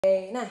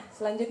Oke, nah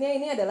selanjutnya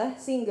ini adalah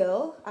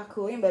single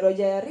aku yang baru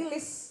aja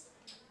rilis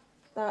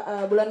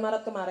bulan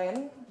Maret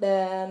kemarin.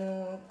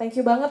 Dan thank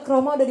you banget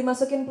Chroma udah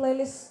dimasukin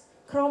playlist.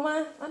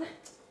 Chroma, mana?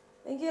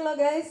 Thank you loh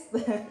guys.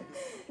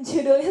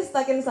 Judulnya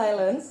Stuck in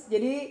Silence.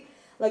 Jadi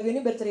lagu ini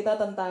bercerita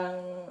tentang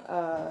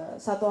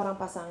satu orang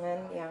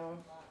pasangan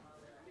yang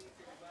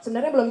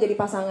sebenarnya belum jadi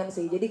pasangan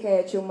sih. Jadi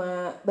kayak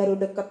cuma baru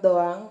deket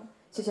doang.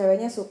 Si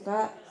ceweknya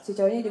suka, si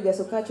cowoknya juga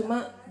suka,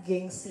 cuma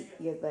gengsi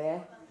gitu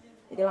ya.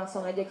 Jadi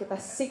langsung aja kita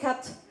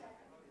sikat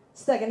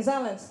Stuck in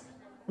Silence.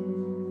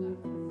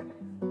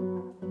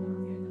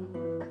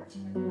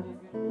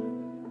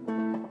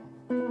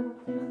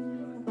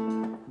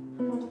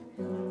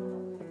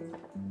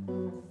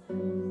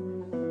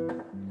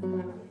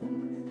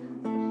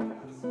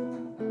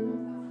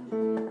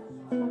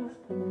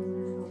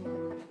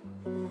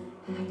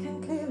 I can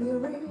clearly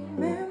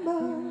remember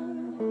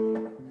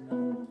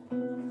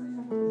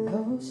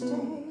those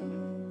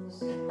days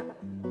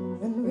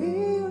when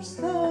we were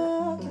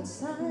stuck in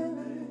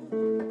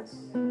silence.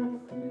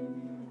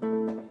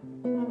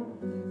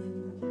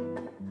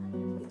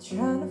 You're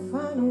trying to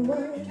find a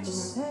word to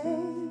say.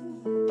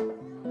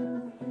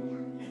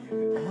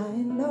 I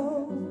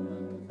know,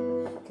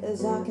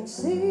 'cause I can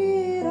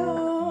see it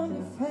on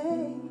your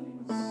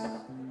face.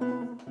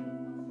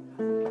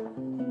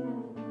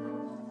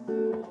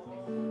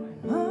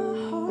 My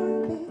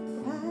heart beat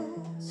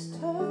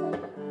faster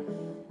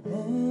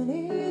than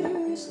it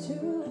used to.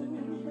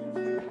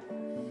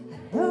 I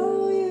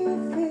know you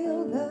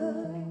feel the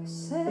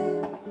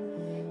same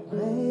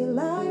way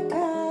like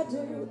I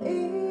do.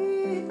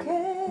 It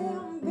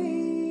can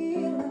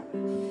be love,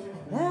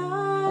 and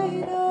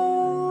I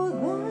know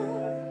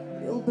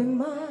that you'll be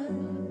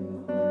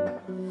mine.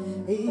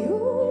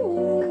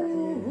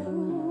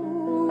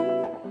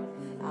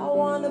 I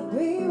wanna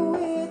be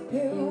with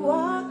you.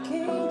 I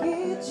can't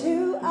get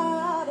you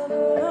out of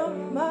my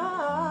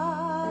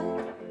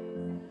mind.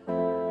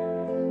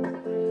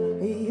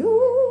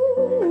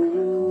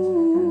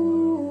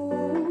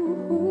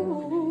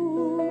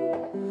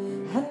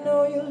 I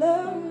know you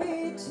love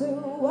me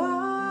too.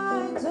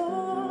 Why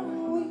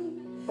don't we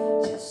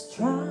just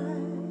try?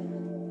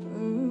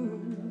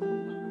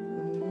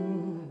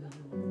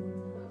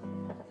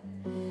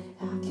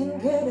 I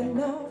can't get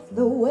enough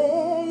the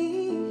way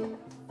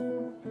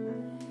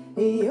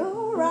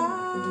your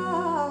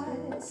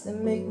eyes that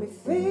make me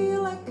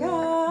feel like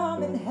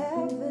I'm in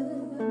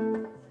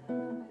heaven.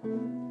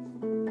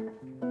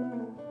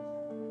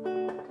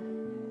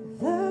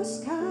 The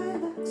sky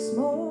looks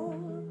more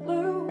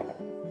blue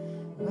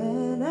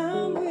when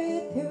I'm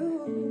with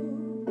you.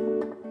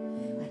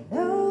 I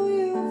know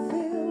you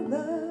feel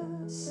the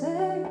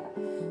same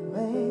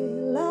way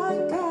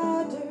like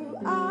I do.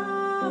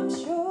 I'm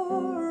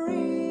sure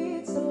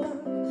it's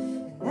love,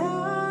 and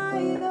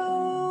I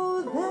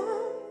know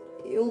that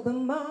you'll be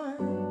mine.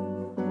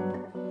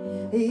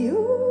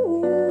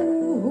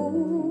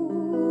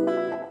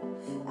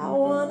 I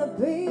wanna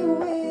be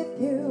with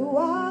you.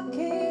 I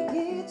can't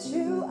get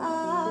you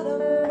out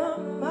of my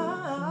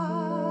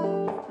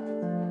mind.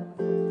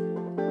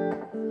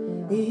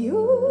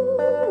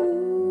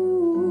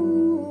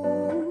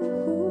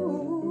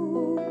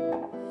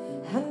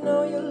 I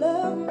know you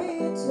love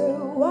me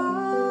too.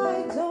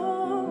 Why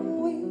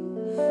don't we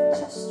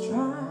just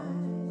try?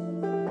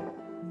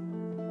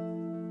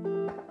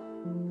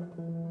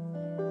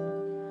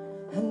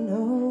 I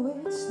know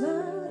it's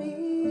not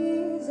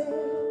easy.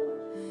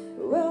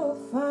 We'll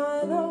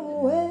find a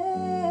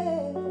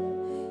way.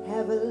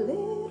 Have a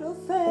little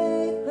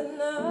faith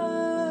in us.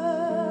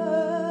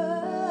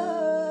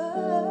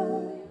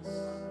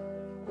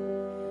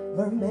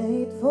 We're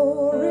made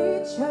for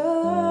each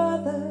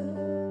other.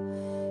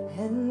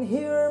 And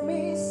hear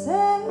me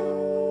say,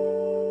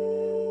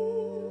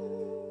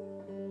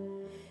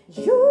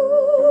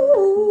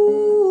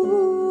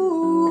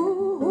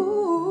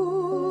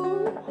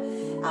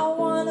 I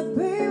wanna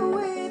be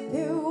with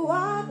you.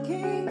 I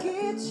can't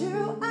get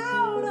you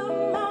out of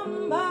my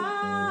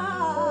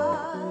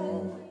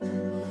mind.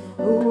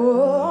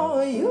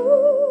 Oh,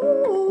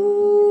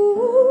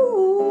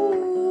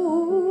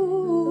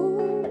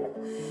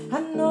 I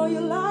know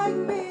you like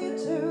me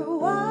too.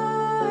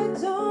 Why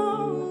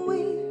don't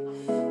we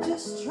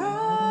just try?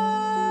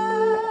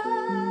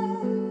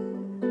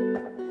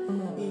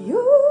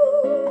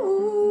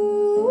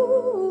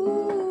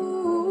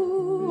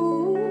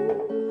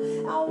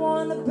 I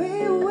wanna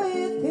be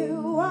with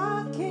you.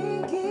 I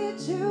can't get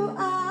you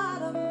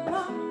out of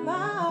my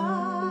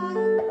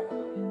mind.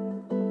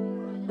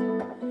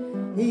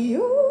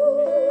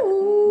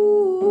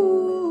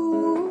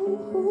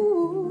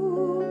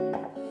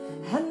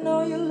 I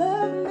know you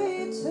love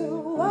me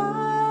too.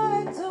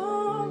 Why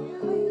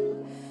don't we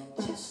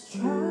just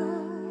try?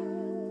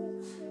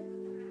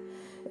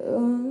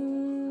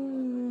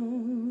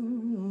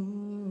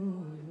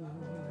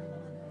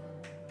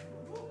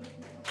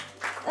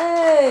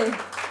 Hey,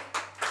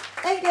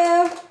 thank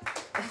you.